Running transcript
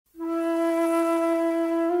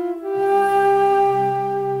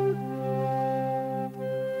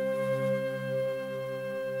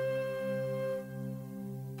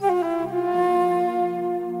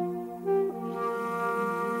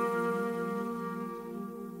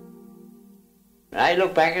When I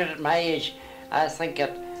look back at it at my age, I think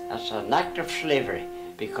it's an act of slavery,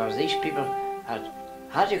 because these people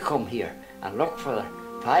had to come here and look for their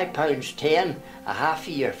 £5.10 a half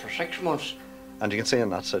a year for 6 months. And you can see in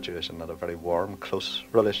that situation that a very warm, close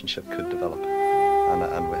relationship could develop.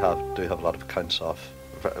 And we do have a lot of accounts of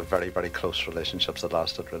very, very close relationships that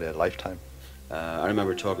lasted really a lifetime. I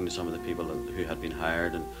remember talking to some of the people who had been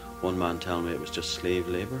hired, and one man telling me it was just slave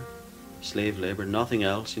labour, nothing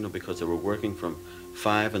else, because they were working from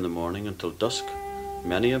 5 in the morning until dusk,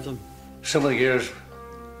 many of them. Some of the girls,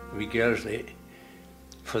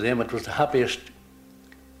 for them it was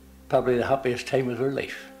probably the happiest time of their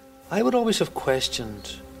life. I would always have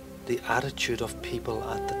questioned the attitude of people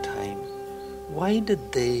at the time. Why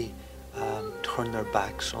did they turn their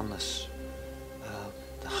backs on this?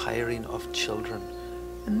 The hiring of children.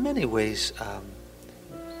 In many ways,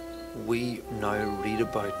 we now read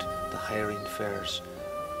about the hiring fairs,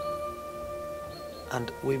 and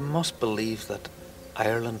we must believe that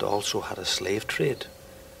Ireland also had a slave trade,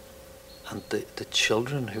 and the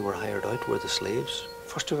children who were hired out were the slaves.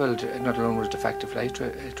 First of all, not alone was the fact of life,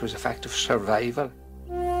 it was a fact of survival.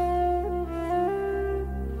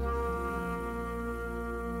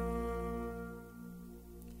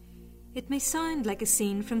 It may sound like a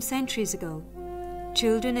scene from centuries ago.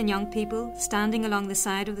 Children and young people standing along the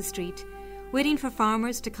side of the street, waiting for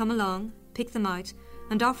farmers to come along, pick them out,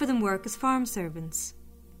 and offer them work as farm servants.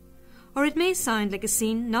 Or it may sound like a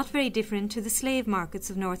scene not very different to the slave markets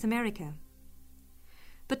of North America.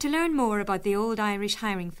 But to learn more about the old Irish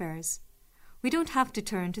hiring fairs, we don't have to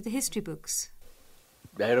turn to the history books.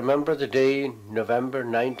 I remember the day, November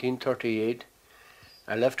 1938,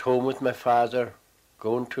 I left home with my father,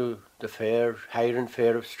 going to the fair, hiring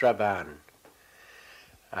fair of Strabane.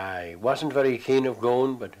 I wasn't very keen of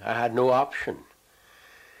going, but I had no option,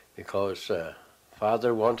 because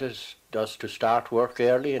Father wanted us to start work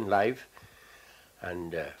early in life,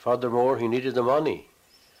 and furthermore he needed the money.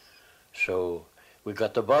 So we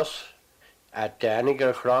got the bus at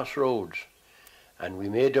Anninger Crossroads, and we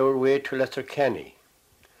made our way to Letterkenny.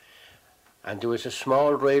 And there was a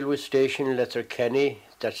small railway station in Letterkenny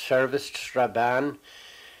that serviced Strabane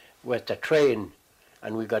with the train.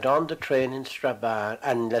 And we got on the train in Strabane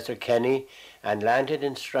and Letterkenny and landed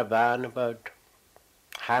in Strabane about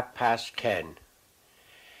 10:30.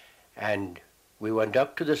 And we went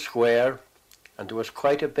up to the square, and there was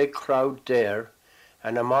quite a big crowd there,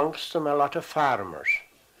 and amongst them a lot of farmers.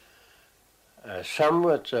 Some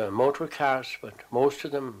with motor cars, but most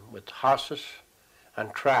of them with horses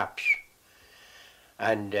and traps.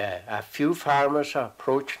 And a few farmers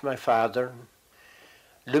approached my father,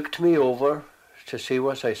 looked me over to see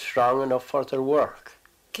was I strong enough for their work.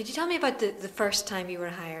 Could you tell me about the first time you were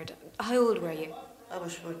hired? How old were you? I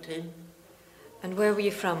was 14. And where were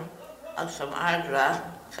you from? I'm from Ardra,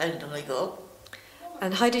 County Donegal.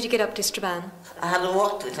 And how did you get up to Strabane? I had to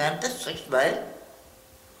walk to the dentist 6 miles.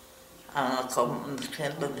 And I come on the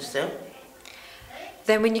train by myself.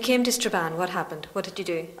 Then when you came to Strabane, what happened? What did you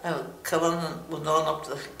do? I come in and went on up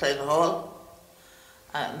to the town hall.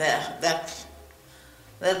 And there's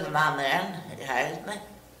the man there, and he hired me.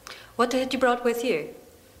 What had you brought with you?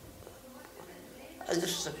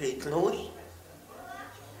 Just a few clothes,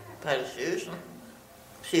 a pair of shoes, and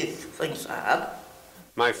a few things I had.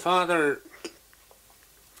 My father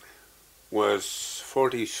was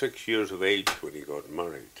 46 years of age when he got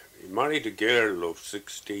married. He married a girl of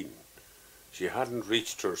 16. She hadn't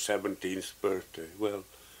reached her 17th birthday. Well,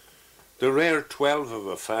 the rare 12 of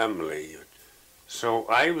a family. So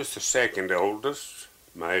I was the second oldest.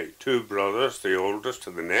 My 2 brothers, the oldest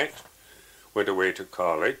and the next, went away to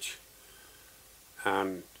college.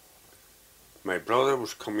 And my brother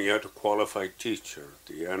was coming out a qualified teacher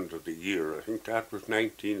at the end of the year. I think that was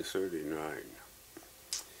 1939.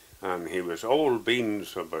 And he was all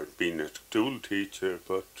beans about being a school teacher,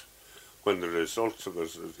 but when the results of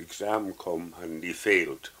his exam come, and he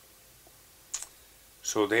failed.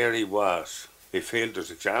 So there he was. He failed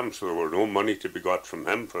his exam, so there were no money to be got from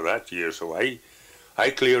him for that year. So I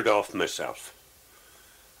cleared off myself.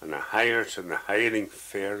 And I hired in the hiring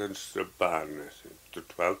fair in Strabane, the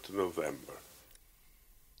 12th of November.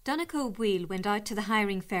 Donegal Wheel went out to the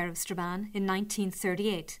hiring fair of Strabane in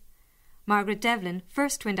 1938. Margaret Devlin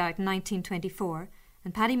first went out in 1924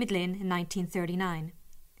 and Paddy Midlin in 1939.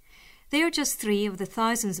 They are just 3 of the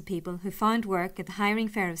thousands of people who found work at the hiring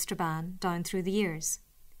fair of Strabane down through the years.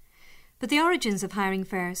 But the origins of hiring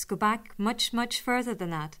fairs go back much, much further than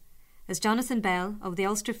that, as Jonathan Bell of the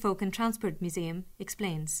Ulster Folk and Transport Museum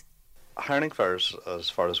explains. Hiring fairs, as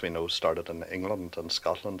far as we know, started in England and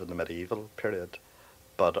Scotland in the medieval period,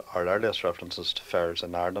 but our earliest references to fairs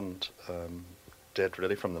in Ireland date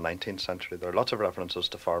really from the 19th century. There are lots of references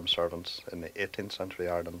to farm servants in the 18th century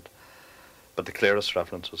Ireland, but the clearest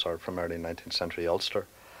references are from early 19th century Ulster,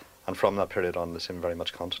 and from that period on they seem very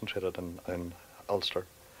much concentrated in Ulster.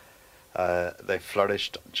 They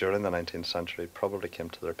flourished during the 19th century, probably came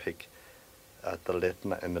to their peak in the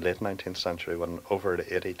late 19th century when over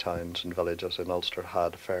 80 towns and villages in Ulster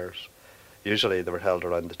had fairs. Usually they were held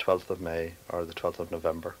around the 12th of May or the 12th of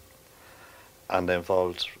November, and they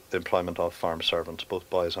involved the employment of farm servants, both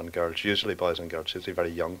boys and girls, usually very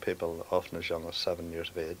young people, often as young as 7 years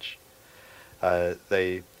of age.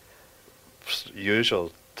 The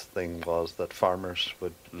usual thing was that farmers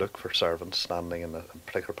would look for servants standing in a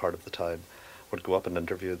particular part of the town, would go up and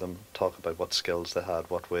interview them, talk about what skills they had,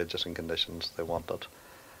 what wages and conditions they wanted,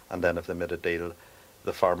 and then if they made a deal,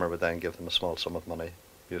 the farmer would then give them a small sum of money,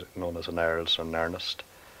 known as an earls or an earnest,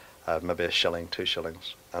 maybe a shilling, 2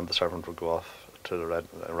 shillings, and the servant would go off to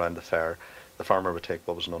around the fair. The farmer would take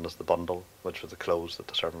what was known as the bundle, which was the clothes that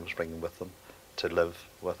the servant was bringing with them to live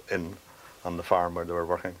in on the farm where they were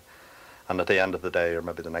working. And at the end of the day, or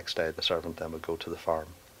maybe the next day, the servant then would go to the farm.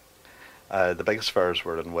 The biggest fairs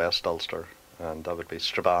were in West Ulster, and that would be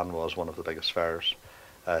Strabane was one of the biggest fairs.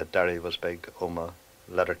 Derry was big, Omagh,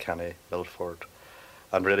 Letterkenny, Milford.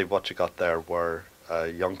 And really what you got there were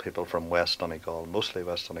young people from West Donegal, mostly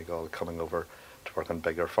West Donegal, coming over to work on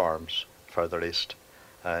bigger farms further east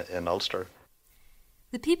in Ulster.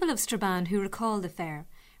 The people of Strabane who recall the fair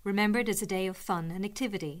remembered as a day of fun and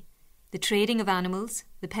activity. The trading of animals,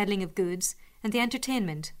 the peddling of goods, and the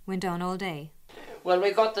entertainment went on all day. Well,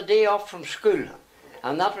 we got the day off from school,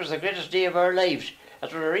 and that was the greatest day of our lives.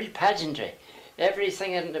 It was a real pageantry.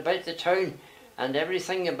 Everything about the town, and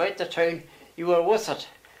everything about the town, you were with it.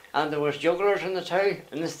 And there was jugglers in the town,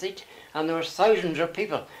 in the street, and there was thousands of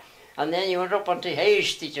people. And then you went up onto Hayes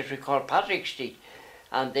Street, as we call Patrick Street,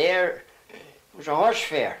 and there was a horse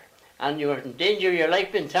fair, and you were in danger of your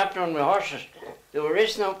life being tapped on with horses. They were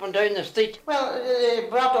racing up and down the street. Well, they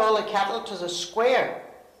brought all the cattle to the square,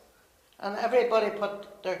 and everybody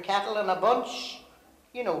put their cattle in a bunch,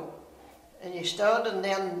 you know, and you stood, and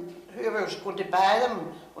then whoever was going to buy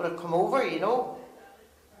them would have come over, you know.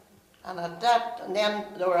 And at that, and then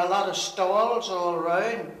there were a lot of stalls all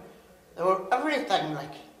around. There were everything,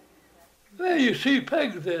 like. There you see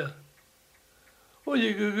pigs there. Well,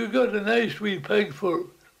 you got a nice wee pig for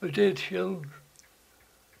 8 shillings.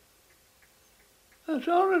 That's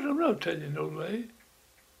honest, I'm not telling you no lie.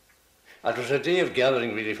 It was a day of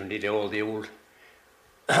gathering really from all the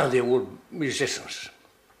old musicians,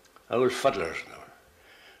 old fiddlers,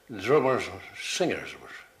 drummers, singers.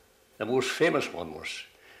 The most famous one was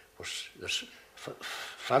this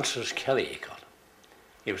Francis Kelly, he called him.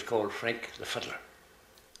 He was called Frank the Fiddler.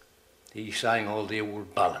 He sang all the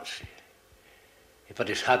old ballads. He put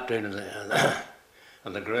his hat down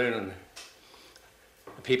on the ground, and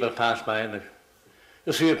the people passed by, and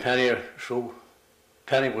they threw a penny or so.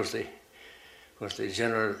 Penny was the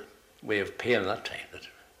general way of paying that time. That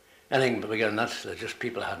anything bigger than that, just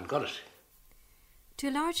people hadn't got it. To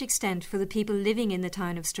a large extent, for the people living in the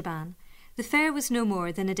town of Strabane, the fair was no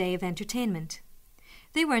more than a day of entertainment.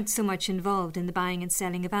 They weren't so much involved in the buying and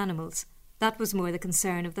selling of animals. That was more the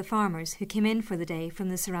concern of the farmers who came in for the day from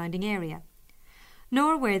the surrounding area.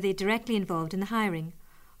 Nor were they directly involved in the hiring,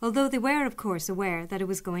 although they were of course aware that it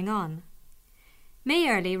was going on. May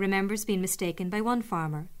Early remembers being mistaken by one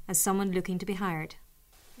farmer as someone looking to be hired.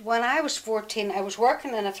 When I was 14, I was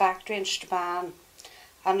working in a factory in Strabane,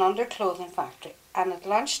 an underclothing factory, and at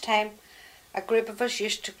lunchtime a group of us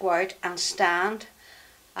used to go out and stand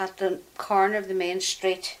at the corner of the main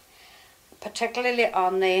street, particularly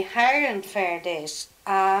on the hiring fair days.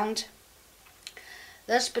 And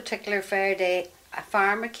this particular fair day, a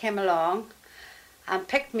farmer came along and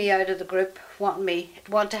picked me out of the group,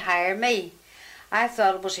 want to hire me. I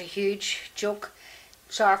thought it was a huge joke. He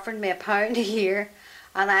was offering me £1 a year,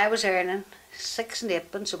 and I was earning 6 and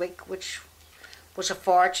 8pence a week, which was a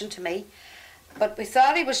fortune to me. But we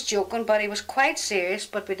thought he was joking, but he was quite serious,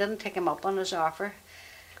 but we didn't take him up on his offer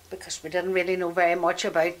because we didn't really know very much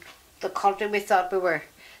about the country. We thought we were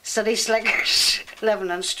city slickers living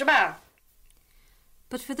in Strabane.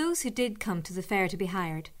 But for those who did come to the fair to be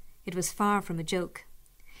hired, it was far from a joke.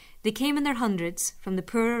 They came in their hundreds from the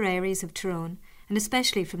poorer areas of Tyrone, and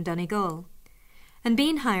especially from Donegal. And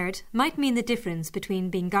being hired might mean the difference between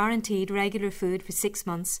being guaranteed regular food for 6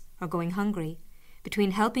 months or going hungry,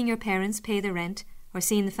 between helping your parents pay the rent or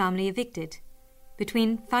seeing the family evicted,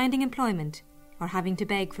 between finding employment or having to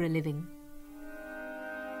beg for a living.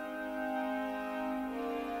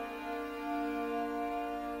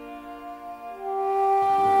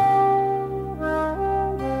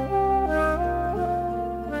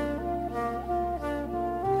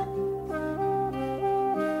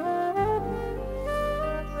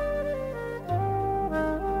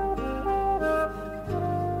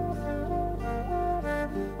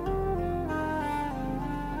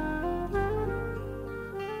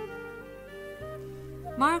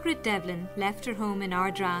 Margaret Devlin left her home in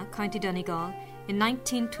Ardra, County Donegal in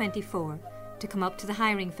 1924 to come up to the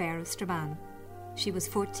hiring fair of Strabane. She was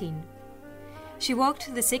 14. She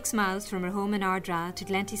walked the 6 miles from her home in Ardra to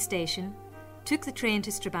Glenty Station, took the train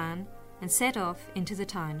to Strabane and set off into the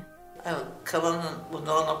town. I would come in and went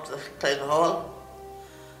on up to the town hall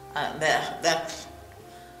and met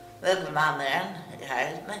the man there and he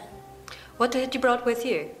hired me. What had you brought with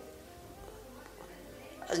you?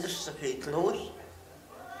 Just a few clothes,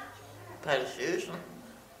 a pair of shoes and a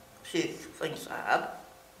few things I had.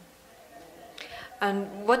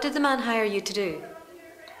 And what did the man hire you to do?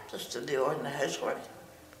 Just to do ordinary housework.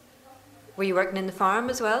 Were you working in the farm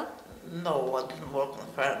as well? No, I didn't work in the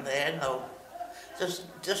farm there, no.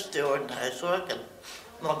 Just do ordinary housework and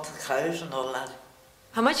milk the cows and all that.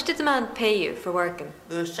 How much did the man pay you for working?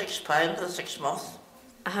 It was £6 for 6 months.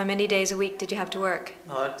 How many days a week did you have to work?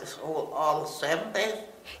 No, all 7 days.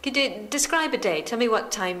 Could you describe a day? Tell me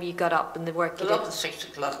what time you got up and the work you Got did. up at 6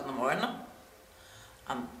 o'clock in the morning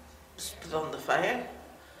and put on the fire.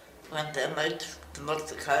 Went in out to milk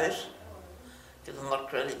the cows, get them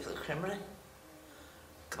milk ready for the creamery.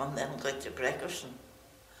 Come in and go to breakfast and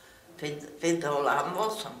feed the whole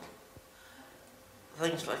animals and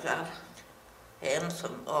things like that. Hens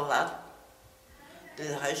and all that. Do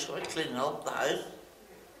the housework, clean up the house.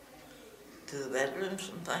 Do the bedrooms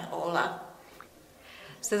and things, all that.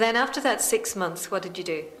 So then after that 6 months, what did you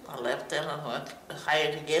do? I left then and went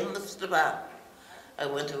hired again in Strabane. I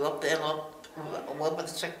went to up there and up with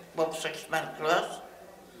 6 men across.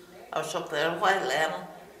 I was up there a while then.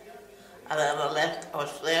 And then I left, I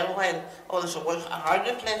was there a while. Oh, there's a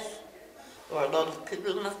harder place. There were a lot of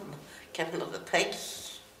people in it and kept a lot of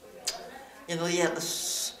pigs. You know, you had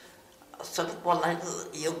this sort of one night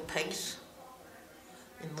of young pigs.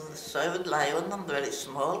 You know, the sow would lie on them, very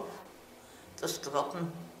small. Just go up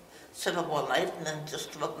and sit up all night and then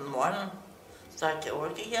just go up in the morning, start your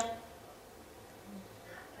work again.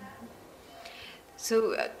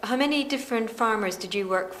 So how many different farmers did you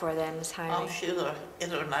work for then as hiring? I'm sure there were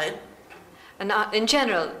 8 or 9. And in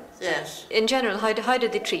general? Yes. In general, how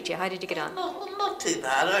did they treat you? How did you get on? Not too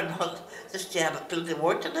bad, or not. Just you had plenty of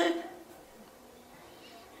work to do.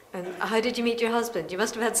 And how did you meet your husband? You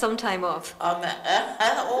must have had some time off. Around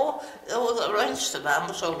Strabane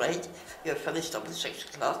was all right. You were finished up at 6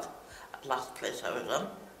 o'clock at the last place I was in.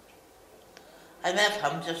 I met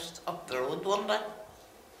him just up the road one day.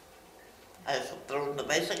 I was up the road on the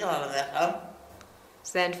bicycle and I met him.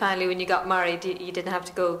 So then finally when you got married, you didn't have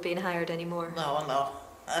to go being hired anymore? No.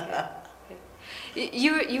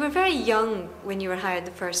 You were very young when you were hired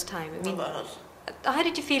the first time. I mean, how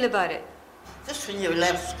did you feel about it? Just when you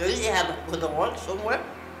left school, you had to go to work somewhere.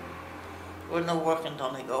 There was no work in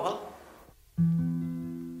Donegal.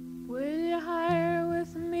 Will you hire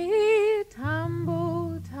with me,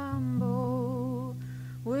 Tambo, Tambo?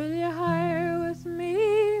 Will you hire with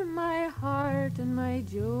me, my heart and my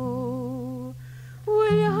Joe?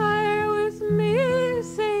 Will you hire with me,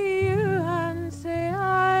 say you and say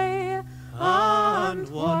I? And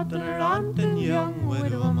what an ranting young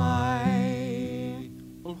widow am I?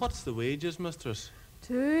 Well, what's the wages, mistress?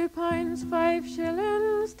 £2 5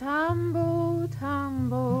 shillings, Tambo,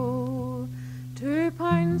 Tambo.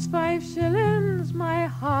 £2 5 shillings, my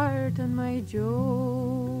heart and my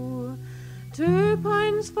Joe.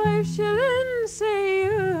 £2 5 shillings, say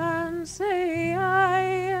you and say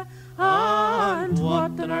I. And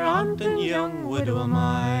what an ranting young widow am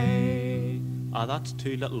I? That's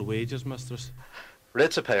too little wages, mistress.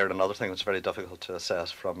 Rates of pay are another thing that's very difficult to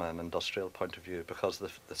assess from an industrial point of view because the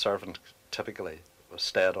servant typically was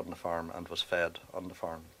stayed on the farm and was fed on the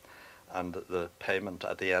farm. And the payment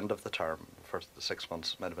at the end of the term for the 6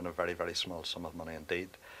 months might have been a very, very small sum of money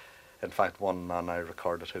indeed. In fact, one man I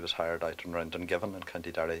recorded who was hired out in Roundongiven in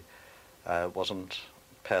County Derry wasn't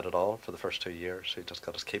paid at all for the first 2 years. He just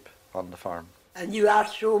got his keep on the farm. And you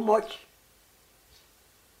asked so much,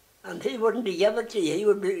 and he wouldn't give it to you. He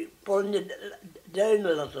would be pulling you down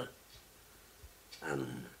a little.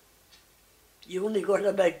 And you only got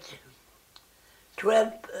about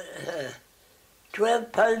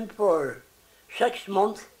 £12 for 6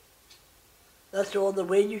 months. That's all the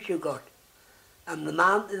wages you got. And the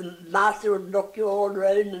master would look you all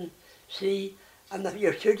round and see, and if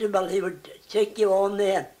you're suitable, he would take you on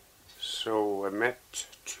there. So I met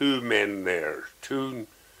 2 men there,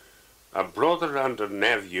 a brother and a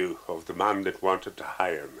nephew of the man that wanted to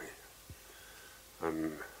hire me.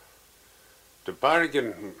 And the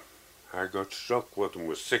bargain I got struck with him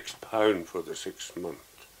was £6 for the 6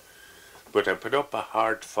 months. But I put up a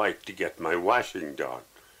hard fight to get my washing done.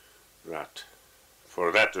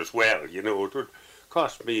 For that as well, you know, it would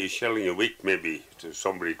Cost me £1 a week maybe to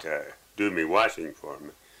somebody to do me washing for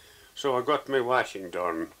me. So I got my washing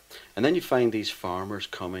done. And then you find these farmers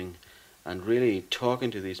coming and really talking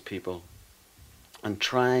to these people and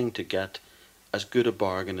trying to get as good a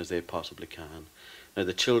bargain as they possibly can. Now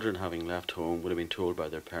the children, having left home, would have been told by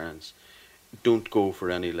their parents, don't go for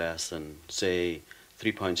any less than, say,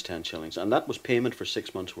 £3.10, and that was payment for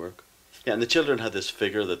 6 months' work. Yeah, and the children had this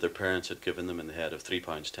figure that their parents had given them in the head of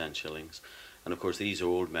 £3.10. And of course these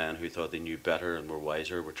old men who thought they knew better and were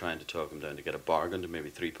wiser were trying to talk them down to get a bargain to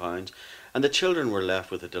maybe £3. And the children were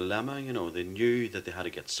left with a dilemma, you know, they knew that they had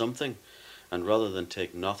to get something, and rather than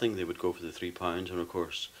take nothing they would go for the £3, and of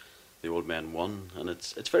course the old men won. And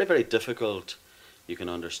it's very, very difficult. You can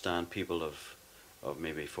understand people of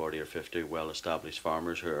maybe 40 or 50 well-established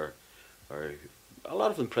farmers who are a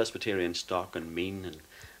lot of them Presbyterian stock and mean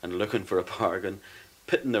and looking for a bargain,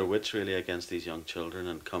 pitting their wits really against these young children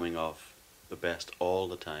and coming off the best all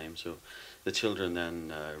the time. So the children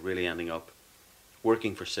then really ending up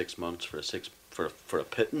working for 6 months for a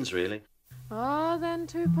pittance really. Ah, then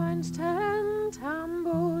 £2.10,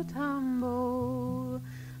 tambo, tambo.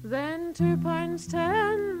 Then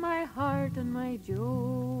 £2.10, my heart and my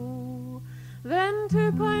Joe. Then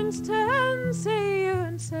 £2.10, say you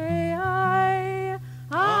and say I.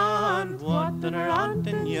 And what an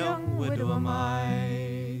ranting young widow am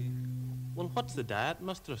I. Well, what's the diet,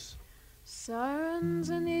 mistress? Sirens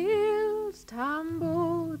and eels,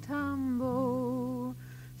 tambo, tambo.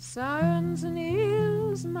 Sirens and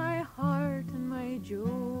eels, my heart and my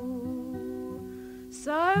Joe.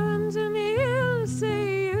 Sirens and eels,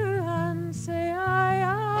 say you and say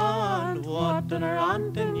I. And what an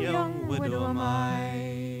ranting young widow am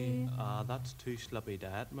I. Ah, that's too slippy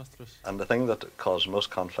diet, mistress. And the thing that caused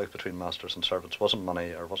most conflict between masters and servants wasn't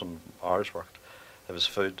money or wasn't hours worked, it was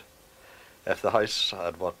food. If the house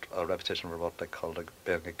had a reputation for what they called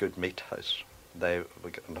being a good meat house, they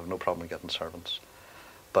would have no problem getting servants.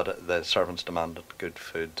 But the servants demanded good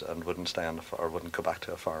food and wouldn't stay on or wouldn't go back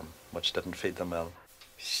to a farm, which didn't feed them well.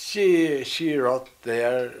 She wrote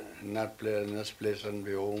there in this place in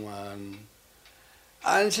Bioma,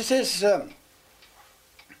 and she says, I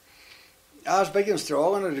was big and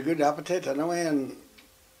strong and had a good appetite anyway, and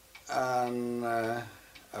our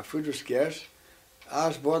food was scarce. I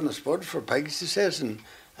was boiling the spud for pigs, she says, and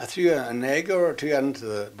I threw an egg or two into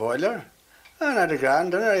the boiler, and I had a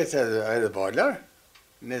grand dinner out of the boiler,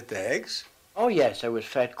 and ate the eggs. Oh yes, I was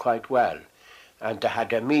fed quite well, and I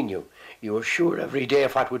had a menu. You were sure every day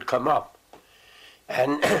of what would come up.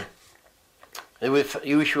 And there was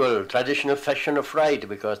usual traditional fish on a Friday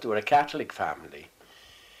because they were a Catholic family.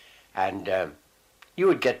 And you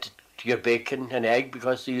would get your bacon and egg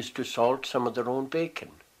because they used to salt some of their own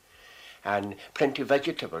bacon. And plenty of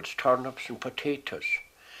vegetables, turnips and potatoes.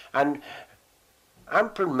 And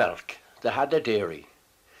ample milk. They had a dairy.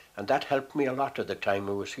 And that helped me a lot at the time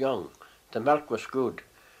I was young. The milk was good.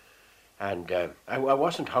 And I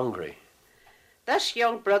wasn't hungry. This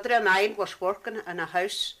young brother of mine was working in a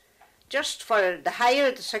house just for the hire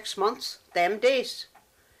of the 6 months, them days.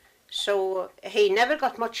 So he never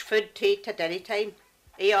got much food to eat at any time.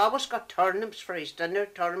 He always got turnips for his dinner,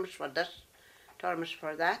 turnips for this, turnips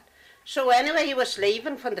for that. So anyway, he was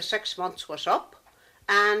leaving when the 6 months was up,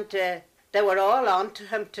 and they were all on to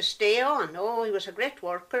him to stay on. Oh, he was a great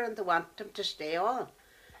worker and they wanted him to stay on.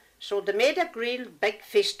 So they made a real big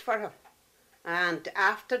feast for him. And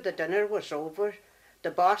after the dinner was over, the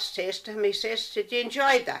boss says to him, he says, did you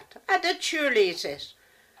enjoy that? I did, surely, he says.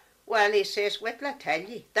 Well, he says, wait till I tell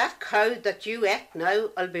you, that cow that you ate now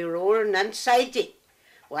will be roaring inside you.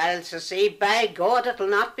 Well, says he, by God, it'll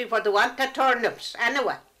not be for the want of turnips,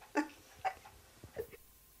 anyway.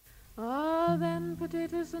 Ah, then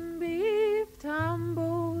potatoes and beef,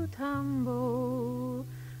 tambo, tambo.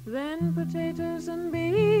 Then potatoes and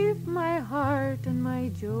beef, my heart and my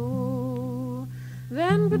Joe.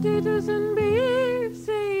 Then potatoes and beef,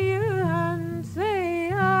 say you and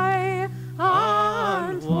say I.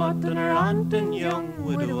 And what an ranting young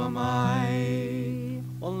widow am I.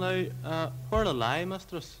 Well now, where'll I lie,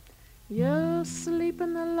 mistress? You'll sleep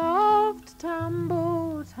in the loft,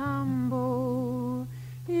 tambo, tambo.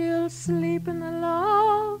 You'll sleep in the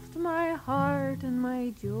loft, my heart and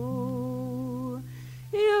my Joe.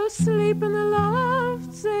 You'll sleep in the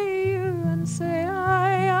loft, say you and say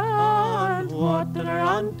I. And what an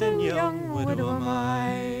ranting young widow am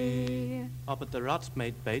I. Oh, but the rats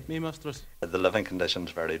might bite me, mistress. The living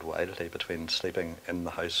conditions varied widely between sleeping in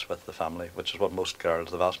the house with the family, which is what most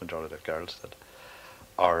girls, the vast majority of girls did,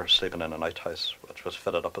 or sleeping in an outhouse, which was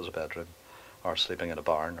fitted up as a bedroom, or sleeping in a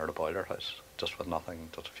barn or a boiler house. just with nothing,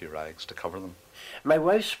 just a few rags to cover them. My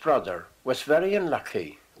wife's brother was very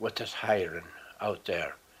unlucky with his hiring out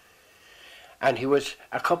there. And he was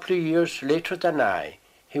a couple of years later than I.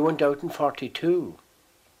 He went out in 42.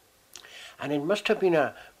 And it must have been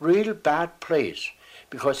a real bad place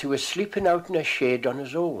because he was sleeping out in a shed on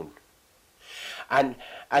his own. And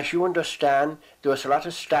as you understand, there was a lot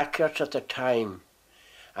of stackyards at the time,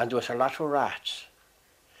 and there was a lot of rats.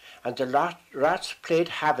 And the rats played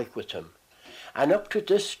havoc with him. And up to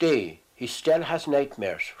this day, he still has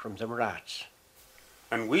nightmares from them rats.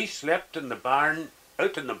 And we slept in the barn,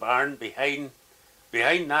 out in the barn behind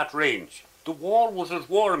that range. The wall was as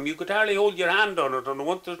warm, you could hardly hold your hand on it on a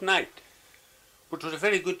winter's night. But it was a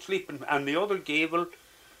very good sleeping. And the other gable,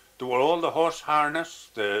 there were all the horse harness,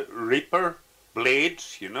 the reaper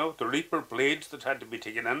blades, you know, the reaper blades that had to be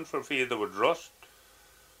taken in for fear they would rust.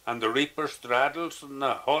 And the reaper straddles and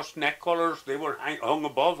the horse neck collars, they were hung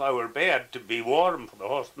above our bed to be warm for the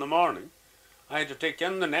horse in the morning. I had to take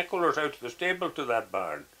in the neck collars out of the stable to that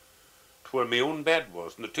barn, to where my own bed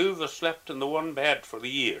was. And the two of us slept in the one bed for the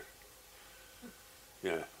year.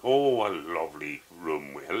 Yeah. Oh, a lovely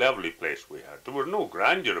room, a lovely place we had. There was no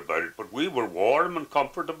grandeur about it, but we were warm and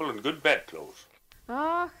comfortable and good bedclothes.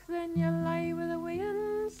 Och, then you lie with the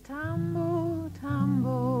winds, tambo,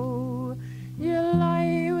 tambo. You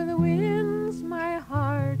lie with the winds, my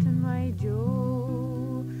heart and my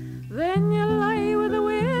Joe. Then you lie with the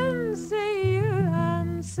winds, say you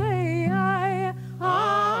and say I.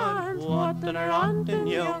 And what an ranting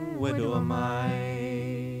young widow am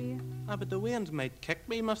I. Ah, but the winds might kick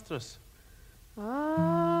me, mistress.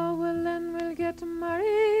 Ah, well then we'll get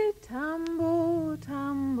married, tambo,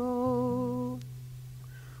 tambo.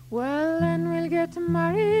 Well then we'll get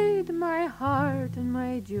married, my heart and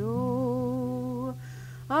my Joe.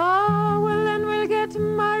 Ah, well then we'll get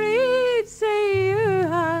married, say you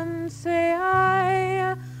and say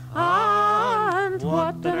I. And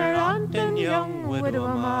what an ranting young widow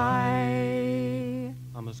am I.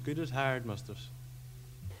 I'm as good as hired, mistress.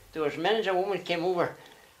 There was many a woman came over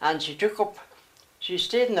and she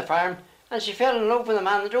stayed in the farm and she fell in love with the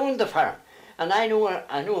man that owned the farm. And I know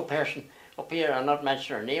a person up here, I'll not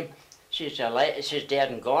mention her name, she's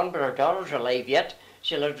dead and gone, but her daughter's alive yet.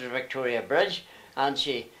 She lived at Victoria Bridge and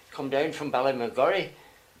she come down from Ballymagurry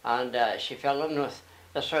and she fell in with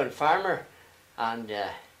this old farmer and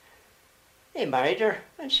he married her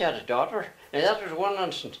and she had a daughter. Now that was one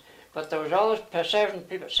instance, but there was always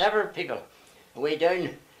several people way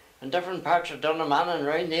down in different parts of Dunnamana and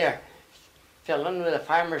round there fell in with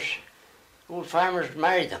the old farmers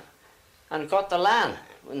married them and got the land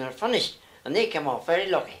when they were finished, and they came off very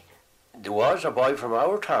lucky. There was a boy from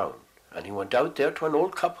our town, and he went out there to an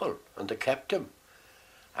old couple, and they kept him,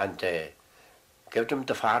 and gave him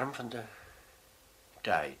the farm when they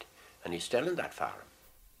died, and he's still in that farm.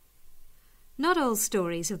 Not all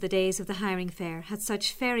stories of the days of the hiring fair had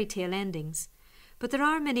such fairy tale endings, but there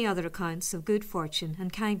are many other accounts of good fortune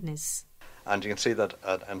and kindness. And you can see that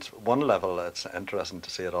at one level it's interesting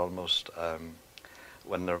to see it almost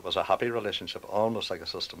when there was a happy relationship, almost like a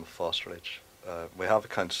system of fosterage. We have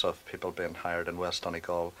accounts of people being hired in West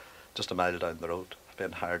Donegal, just a mile down the road,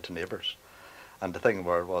 being hired to neighbours. And the thing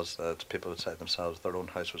was that people would say themselves their own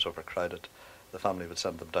house was overcrowded. The family would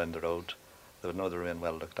send them down the road. They would know they were being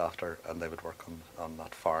well looked after and they would work on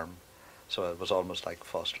that farm. So it was almost like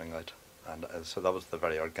fostering out. And so that was the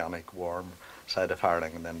very organic, warm side of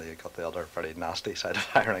hiring, and then you got the other very nasty side of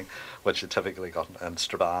hiring, which you typically got in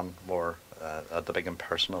Strabane, more at the big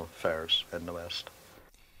impersonal fairs in the West.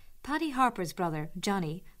 Paddy Harper's brother,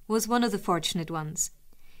 Johnny, was one of the fortunate ones.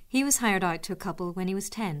 He was hired out to a couple when he was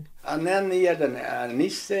 10. And then he had a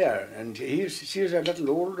niece there, and she was a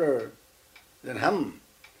little older than him.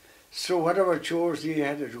 So whatever chores he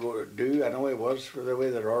had to go do, I know he was, for the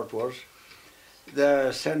way the art was,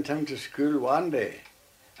 they sent him to school one day,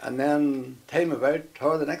 and then time about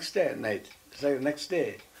her the next day at night. It's like the next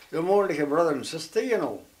day. They were more like a brother and sister, you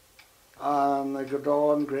know. And they got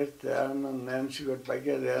on great then, and then she got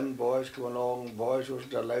bigger then, boys come along, boys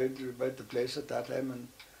wasn't allowed about the place at that time,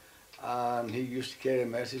 and he used to carry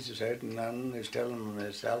messages out, and then he was telling them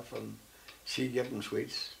himself, and she gave him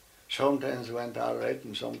sweets. Sometimes it went all right,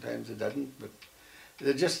 and sometimes it didn't, but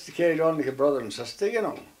they just carried on like a brother and sister, you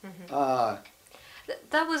know. Mm-hmm.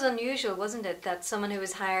 That was unusual, wasn't it? That someone who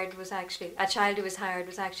was hired was actually, a child who was hired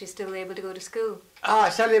was actually still able to go to school.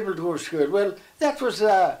 Still able to go to school. Well, that was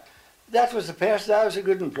the person that was a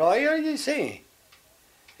good employer, you see.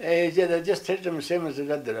 They just treated them the same as they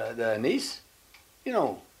did the niece, you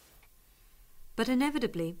know. But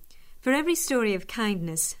inevitably, for every story of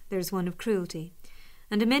kindness, there is one of cruelty.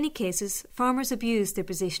 And in many cases, farmers abused their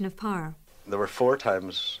position of power. there were 4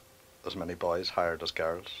 times as many boys hired as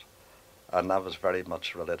girls, and that was very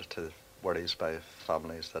much related to worries by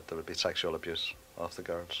families that there would be sexual abuse of the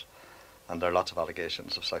girls. And there are lots of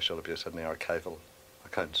allegations of sexual abuse in the archival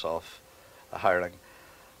accounts of hiring,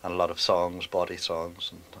 and a lot of songs, bawdy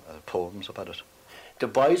songs and poems about it. The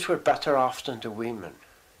boys were better off than the women.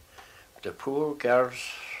 The poor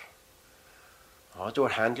girls, they were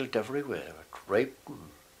handled everywhere. They were raped and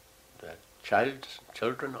the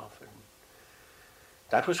children of it.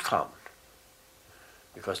 That was common,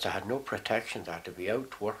 because they had no protection. They had to be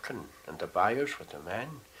out working, and the buyers with the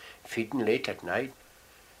men, feeding late at night.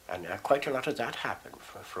 And quite a lot of that happened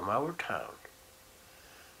from our town.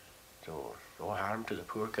 So no harm to the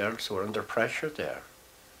poor girls who were under pressure there.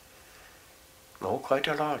 No, quite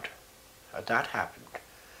a lot. That happened.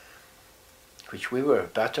 Which we were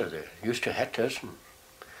better. They used to hit us and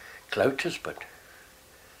clout us, but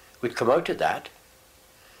we'd come out of that.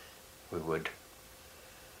 We would.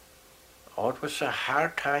 Oh, it was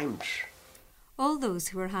hard times. All those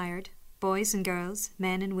who were hired, boys and girls,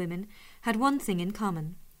 men and women, had one thing in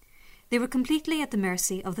common. They were completely at the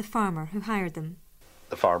mercy of the farmer who hired them.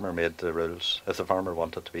 The farmer made the rules. If the farmer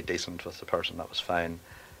wanted to be decent with the person, that was fine.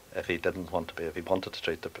 If he didn't want to be, if he wanted to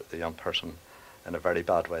treat the young person in a very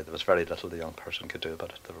bad way, there was very little the young person could do about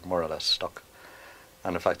it. They were more or less stuck.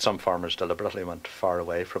 And in fact, some farmers deliberately went far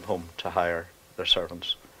away from home to hire their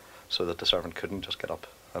servants, so that the servant couldn't just get up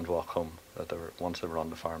and walk home. That once they were on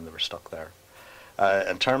the farm, they were stuck there.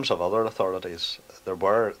 In terms of other authorities, there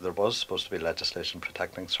was supposed to be legislation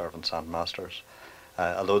protecting servants and masters,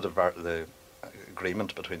 although the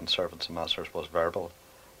agreement between servants and masters was verbal.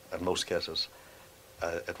 In most cases,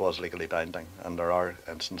 it was legally binding, and there are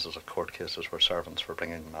instances of court cases where servants were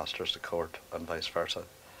bringing masters to court and vice versa.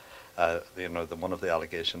 One of the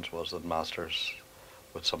allegations was that masters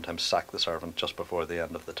would sometimes sack the servant just before the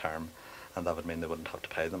end of the term, and that would mean they wouldn't have to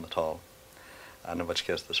pay them at all, and in which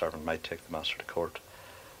case the servant might take the master to court.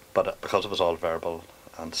 But because it was all verbal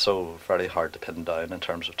and so very hard to pin down in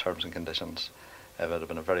terms of terms and conditions, it would have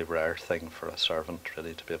been a very rare thing for a servant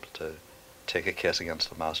really to be able to take a case against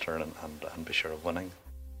the master and be sure of winning.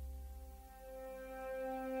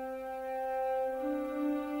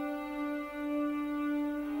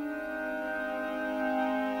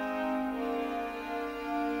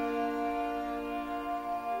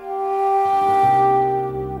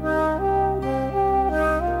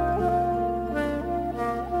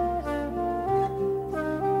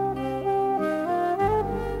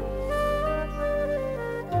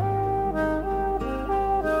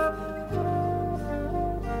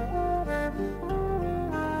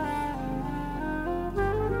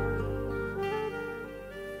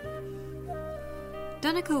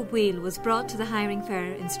 Donnacha Wheel was brought to the hiring fair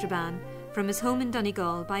in Strabane from his home in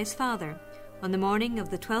Donegal by his father on the morning of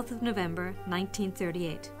the 12th of November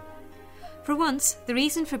 1938. For once, the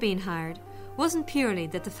reason for being hired wasn't purely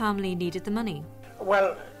that the family needed the money.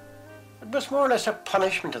 Well, it was more or less a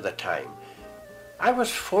punishment at the time. I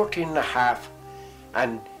was 14 and a half,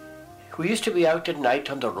 and we used to be out at night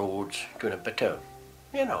on the roads doing a bit of,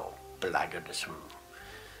 blackguardism.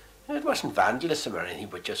 It wasn't vandalism or anything,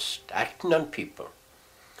 but just acting on people.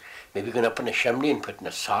 Maybe going up on a chimney and putting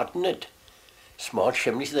a sod in it. Small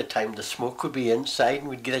chimneys at the time, the smoke would be inside and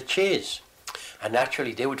we'd get a chase. And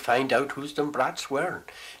naturally they would find out whose them brats were.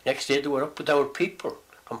 Next day they were up with our people,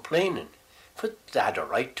 complaining. But they had a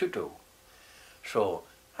right to do. So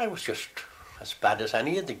I was just as bad as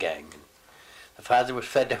any of the gang. And the father was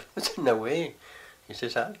fed up with it in a way. He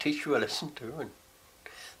says, I'll teach you a lesson too. And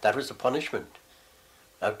that was the punishment.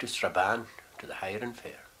 Out to Strabane, to the hiring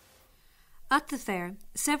fair. At the fair,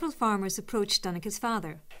 several farmers approached Donnacha's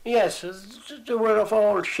father. Yes, they were of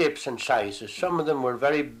all shapes and sizes. Some of them were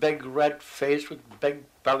very big, red faced with big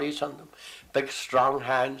bellies on them, big, strong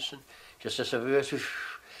hands, and just as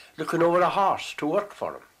if looking over a horse to work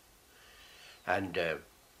for him. And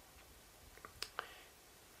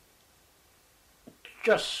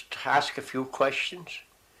just ask a few questions,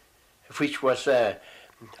 which was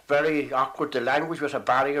very awkward. The language was a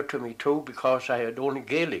barrier to me too, because I had only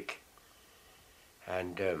Gaelic.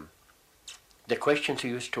 And the questions he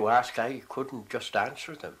used to ask, I couldn't just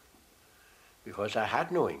answer them, because I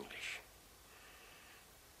had no English.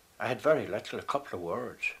 I had very little, a couple of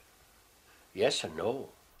words. Yes and no.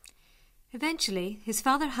 Eventually, his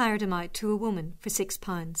father hired him out to a woman for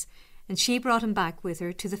 £6, and she brought him back with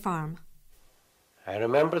her to the farm. I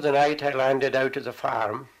remember the night I landed out of the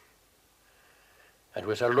farm. It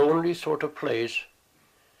was a lonely sort of place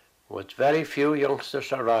with very few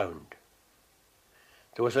youngsters around.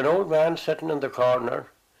 There was an old man sitting in the corner,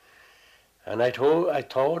 and I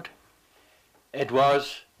thought it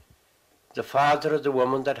was the father of the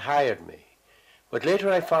woman that hired me. But later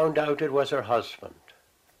I found out it was her husband.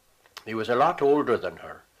 He was a lot older than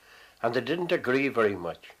her, and they didn't agree very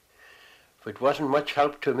much. It wasn't much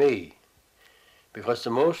help to me, because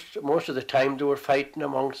most of the time they were fighting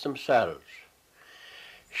amongst themselves.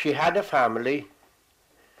 She had a family,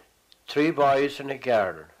 3 boys and a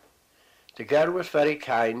girl. The girl was very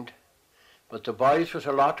kind, but the boys was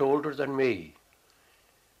a lot older than me,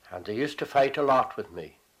 and they used to fight a lot with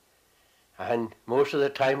me, and most of the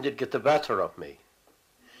time they'd get the better of me.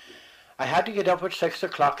 I had to get up at 6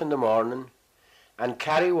 o'clock in the morning and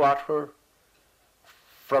carry water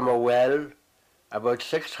from a well about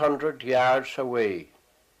 600 yards away,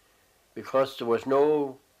 because there was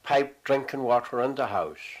no piped drinking water in the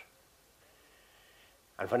house.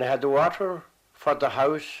 And when I had the water for the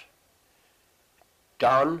house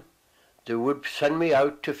done, they would send me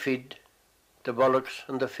out to feed the bullocks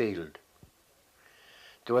in the field.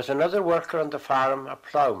 There was another worker on the farm, a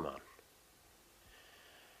ploughman,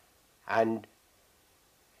 and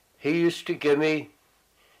he used to give me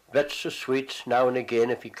bits of sweets now and again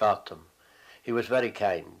if he got them. He was very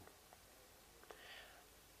kind.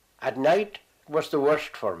 At night was the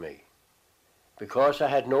worst for me, because I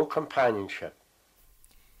had no companionship.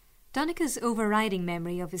 Donica's overriding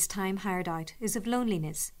memory of his time hired out is of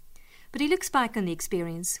loneliness, but he looks back on the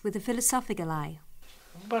experience with a philosophical eye.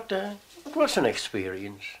 But it was an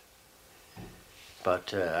experience.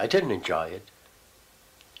 But I didn't enjoy it.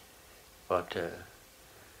 But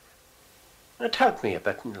it helped me a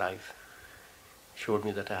bit in life. Showed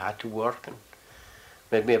me that I had to work and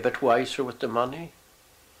made me a bit wiser with the money.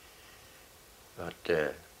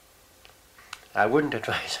 But I wouldn't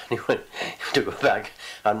advise anyone to go back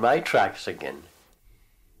on my tracks again.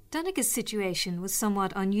 Donica's situation was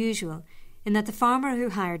somewhat unusual in that the farmer who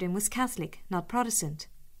hired him was Catholic, not Protestant.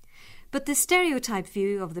 But the stereotype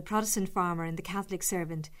view of the Protestant farmer and the Catholic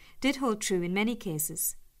servant did hold true in many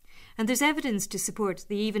cases. And there's evidence to support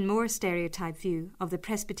the even more stereotyped view of the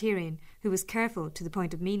Presbyterian who was careful to the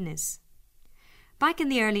point of meanness. Back in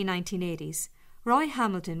the early 1980s, Roy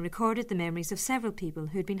Hamilton recorded the memories of several people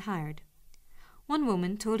who'd been hired. One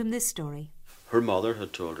woman told him this story. Her mother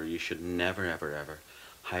had told her you should never, ever, ever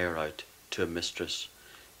hire out to a mistress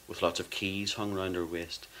with lots of keys hung round her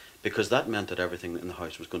waist, because that meant that everything in the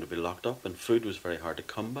house was going to be locked up and food was very hard to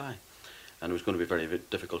come by. And it was going to be very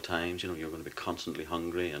difficult times, you know, you were going to be constantly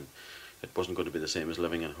hungry and it wasn't going to be the same as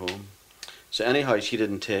living at home. So anyhow, she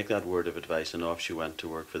didn't take that word of advice and off she went to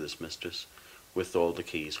work for this mistress with all the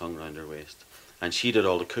keys hung round her waist. And she did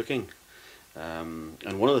all the cooking.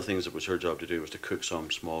 And one of the things that was her job to do was to cook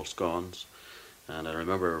some small scones. And I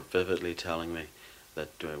remember her vividly telling me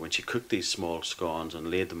that when she cooked these small scones and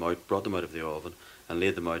laid them out, brought them out of the oven and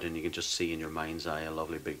laid them out, and you can just see in your mind's eye a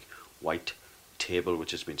lovely big white table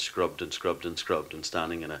which has been scrubbed and scrubbed and scrubbed and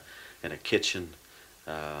standing in a kitchen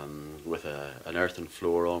with an earthen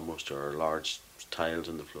floor almost, or large tiles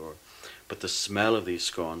in the floor. But the smell of these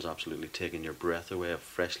scones absolutely taking your breath away, of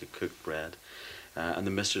freshly cooked bread. And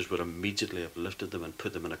the mistress would immediately have lifted them and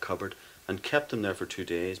put them in a cupboard and kept them there for 2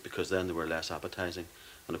 days, because then they were less appetizing,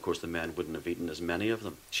 and of course the men wouldn't have eaten as many of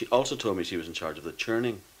them. She also told me she was in charge of the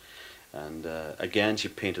churning, and again she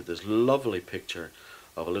painted this lovely picture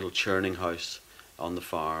of a little churning house on the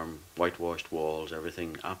farm, whitewashed walls,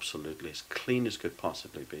 everything absolutely as clean as could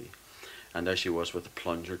possibly be. And there she was with the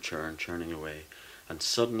plunger churning away, and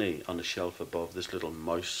suddenly on the shelf above this little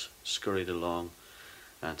mouse scurried along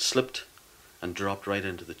and slipped and dropped right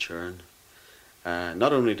into the churn.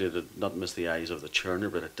 Not only did it not miss the eyes of the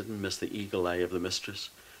churner, but it didn't miss the eagle eye of the mistress,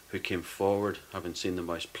 who came forward, having seen the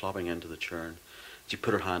mouse plopping into the churn. She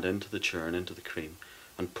put her hand into the churn, into the cream,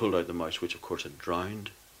 and pulled out the mouse, which of course had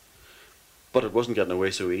drowned. But it wasn't getting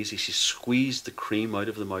away so easy. She squeezed the cream out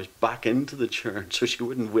of the mouse back into the churn so she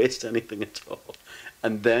wouldn't waste anything at all.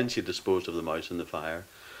 And then she disposed of the mouse in the fire.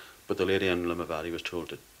 But the lady in Limavady was told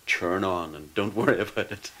to churn on and don't worry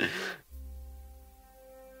about it.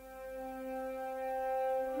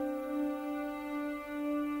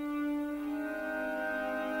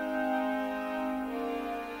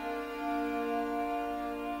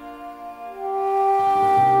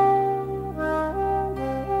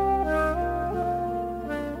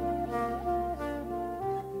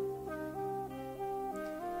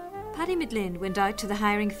 Paddy Midlin went out to the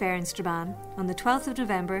hiring fair in Strabane on the 12th of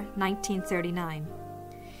November 1939.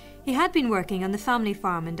 He had been working on the family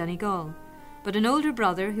farm in Donegal, but an older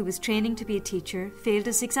brother who was training to be a teacher failed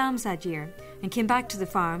his exams that year and came back to the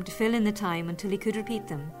farm to fill in the time until he could repeat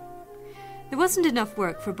them. There wasn't enough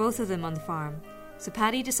work for both of them on the farm, so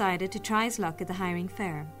Paddy decided to try his luck at the hiring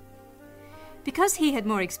fair. Because he had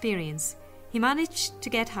more experience, He managed to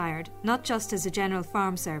get hired not just as a general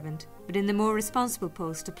farm servant, but in the more responsible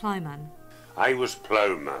post of ploughman. I was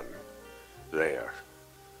ploughman there,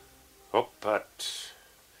 up at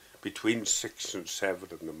between 6 and 7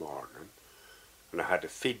 in the morning, and I had to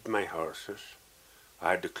feed my horses,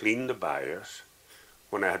 I had to clean the byres.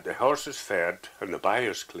 When I had the horses fed and the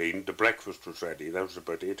byres cleaned, the breakfast was ready. That was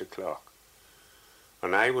about 8 o'clock.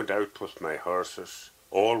 And I went out with my horses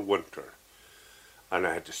all winter, and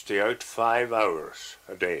I had to stay out 5 hours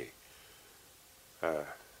a day.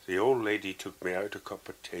 The old lady took me out a cup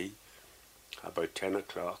of tea about 10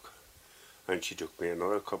 o'clock, and she took me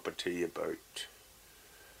another cup of tea about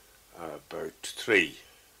 3.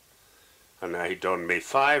 And I done me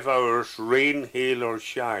 5 hours, rain, hail or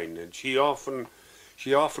shine, and she often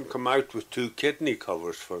come out with 2 kidney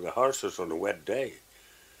covers for the horses on a wet day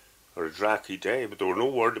or a dracky day, but there were no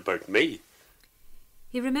word about me.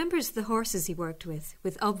 He remembers the horses he worked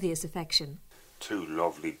with obvious affection. 2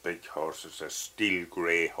 lovely big horses, a steel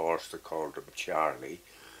grey horse, they called him Charlie,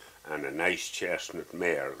 and a nice chestnut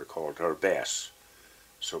mare, they called her Bess.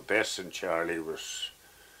 So Bess and Charlie was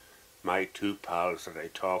my 2 pals that I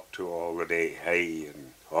talked to all the day, hey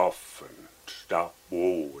and off and stop,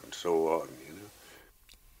 whoa and so on, you know.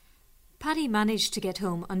 Paddy managed to get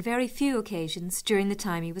home on very few occasions during the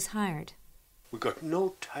time he was hired. We got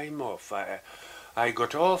no time off. I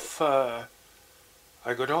got off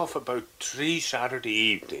about 3 Saturday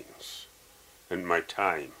evenings in my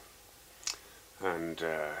time, and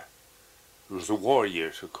it was the war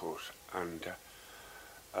years, of course, and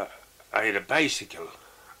I had a bicycle,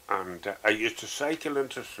 and I used to cycle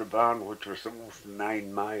into Strabane, which was almost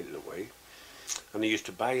 9 miles away, and I used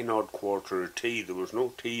to buy an odd quarter of tea. There was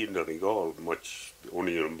no tea in Donegal, much,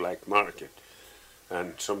 only in Black Market.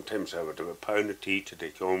 And sometimes I would have a pound of tea to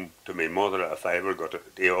take home to my mother if I ever got a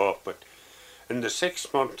day off. But in the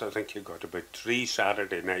 6th month, I think you got about 3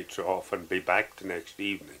 Saturday nights off and be back the next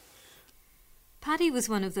evening. Paddy was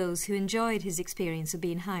one of those who enjoyed his experience of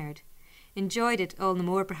being hired. Enjoyed it all the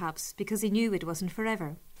more, perhaps, because he knew it wasn't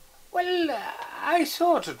forever. Well, I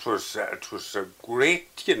thought it was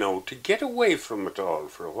great, you know, to get away from it all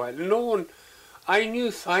for a while. I knew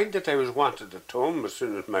fine that I was wanted at home as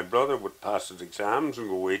soon as my brother would pass his exams and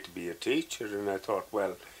go away to be a teacher, and I thought,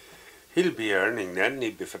 well, he'll be earning then,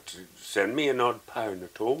 he'd be fit to send me an odd pound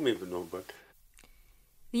at home, even though, but...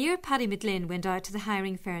 The year Paddy McGlynn went out to the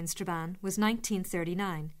hiring fair in Strabane was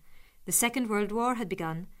 1939. The Second World War had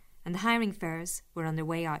begun, and the hiring fairs were on their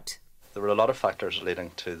way out. There were a lot of factors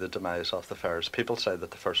leading to the demise of the fairs. People say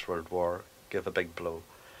that the First World War gave a big blow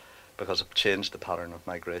because it changed the pattern of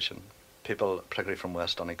migration. People, particularly from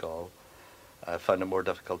West Donegal, found it more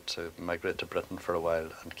difficult to migrate to Britain for a while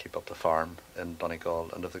and keep up the farm in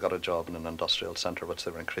Donegal. And if they got a job in an industrial centre, which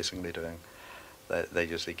they were increasingly doing, they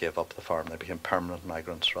usually gave up the farm. They became permanent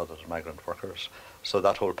migrants rather than migrant workers. So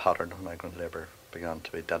that whole pattern of migrant labour began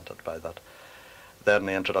to be dented by that. Then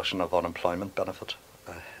the introduction of unemployment benefit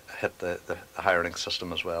hit the hiring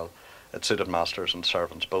system as well. It suited masters and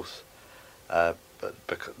servants both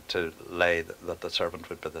to lay that the servant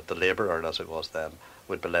would be, that the labourer as it was then,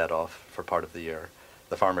 would be laid off for part of the year.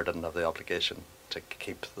 The farmer didn't have the obligation to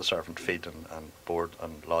keep the servant, feed and board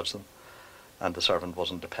and lodge them, and the servant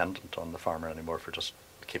wasn't dependent on the farmer anymore for just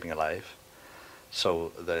keeping alive.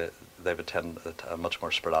 So they would tend a much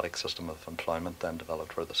more sporadic system of employment then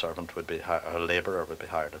developed, where the servant would be a labourer would be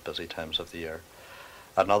hired at busy times of the year.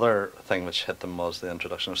 Another thing which hit them was the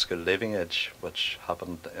introduction of school leaving age, which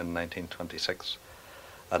happened in 1926,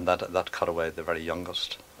 and that cut away the very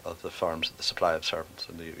youngest of the farms, the supply of servants,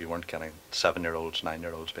 and you weren't getting 7-year-olds,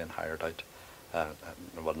 9-year-olds being hired out,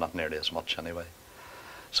 well, not nearly as much anyway.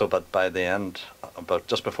 So, but by the end, about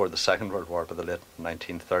just before the Second World War, by the late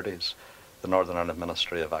 1930s, the Northern Ireland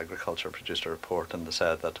Ministry of Agriculture produced a report, and they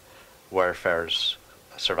said that where fairs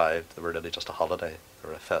survived, they were really just a holiday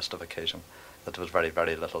or a festive occasion, that there was very,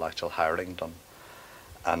 very little actual hiring done.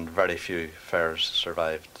 And very few fairs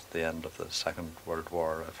survived the end of the Second World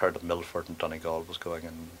War. I've heard of Milford and Donegal was going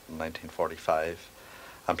in 1945,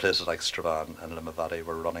 and places like Strabane and Limavady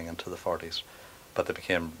were running into the 40s, but they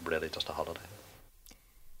became really just a holiday.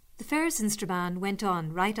 The fairs in Strabane went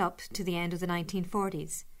on right up to the end of the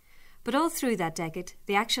 1940s, but all through that decade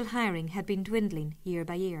the actual hiring had been dwindling year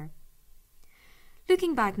by year.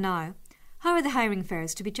 Looking back now, how are the hiring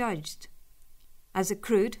fairs to be judged? As a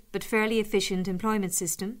crude but fairly efficient employment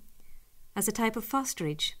system? As a type of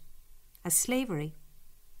fosterage? As slavery?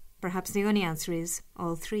 Perhaps the only answer is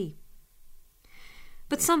all three.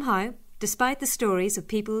 But somehow, despite the stories of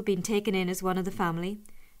people being taken in as one of the family,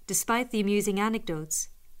 despite the amusing anecdotes,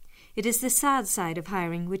 it is the sad side of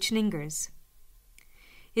hiring which lingers.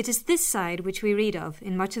 It is this side which we read of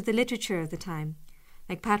in much of the literature of the time,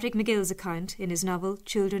 like Patrick McGill's account in his novel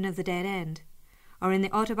Children of the Dead End, or in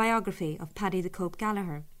the autobiography of Paddy the Cope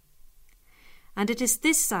Gallagher. And it is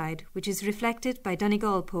this side which is reflected by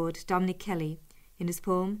Donegal poet Dominic Kelly in his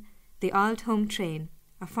poem The Auld Home Train,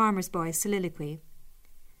 a farmer's boy's soliloquy.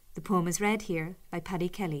 The poem is read here by Paddy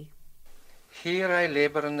Kelly. Here I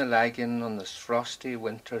labour in the laggin on this frosty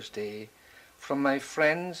winter's day, from my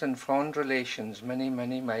friends and fond relations many,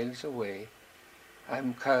 many miles away.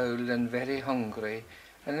 I'm cold and very hungry,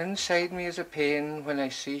 and inside me is a pain when I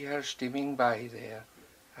see her steaming by there.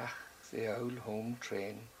 Ach, the old home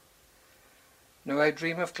train. Now I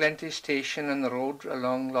dream of Glenty Station and the road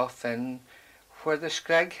along Lough Finn, where the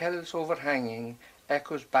scrag hills overhanging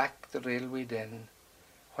echoes back the railway din.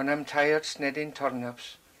 When I'm tired snedding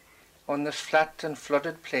turnips on this flat and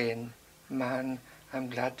flooded plain, man, I'm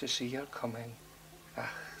glad to see her coming. Ach,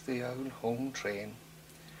 the old home train.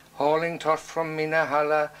 Hauling turf from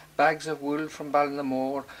Minahalla, bags of wool from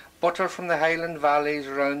Balnamore, butter from the Highland valleys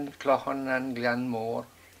round Cloughan and Glenmore.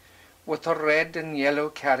 With her red and yellow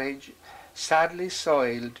carriage, sadly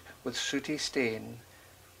soiled with sooty stain,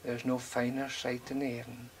 there's no finer sight in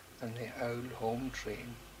Erin than the old home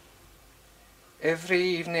train. Every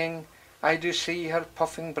evening I do see her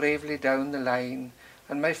puffing bravely down the line,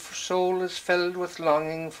 and my soul is filled with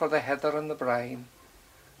longing for the heather and the brine.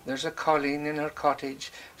 There's a colleen in her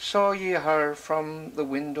cottage, saw ye her from the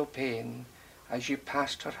window pane, as you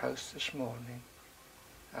passed her house this morning?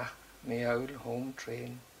 Ah, me old home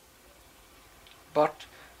train. But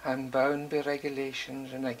I'm bound by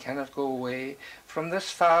regulations, and I cannot go away from this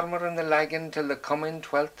farmer in the laggin till the coming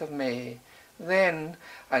 12th of May. Then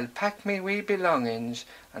I'll pack me wee belongings,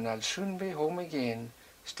 and I'll soon be home again,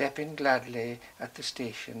 stepping gladly at the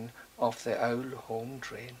station of the old home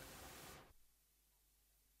train.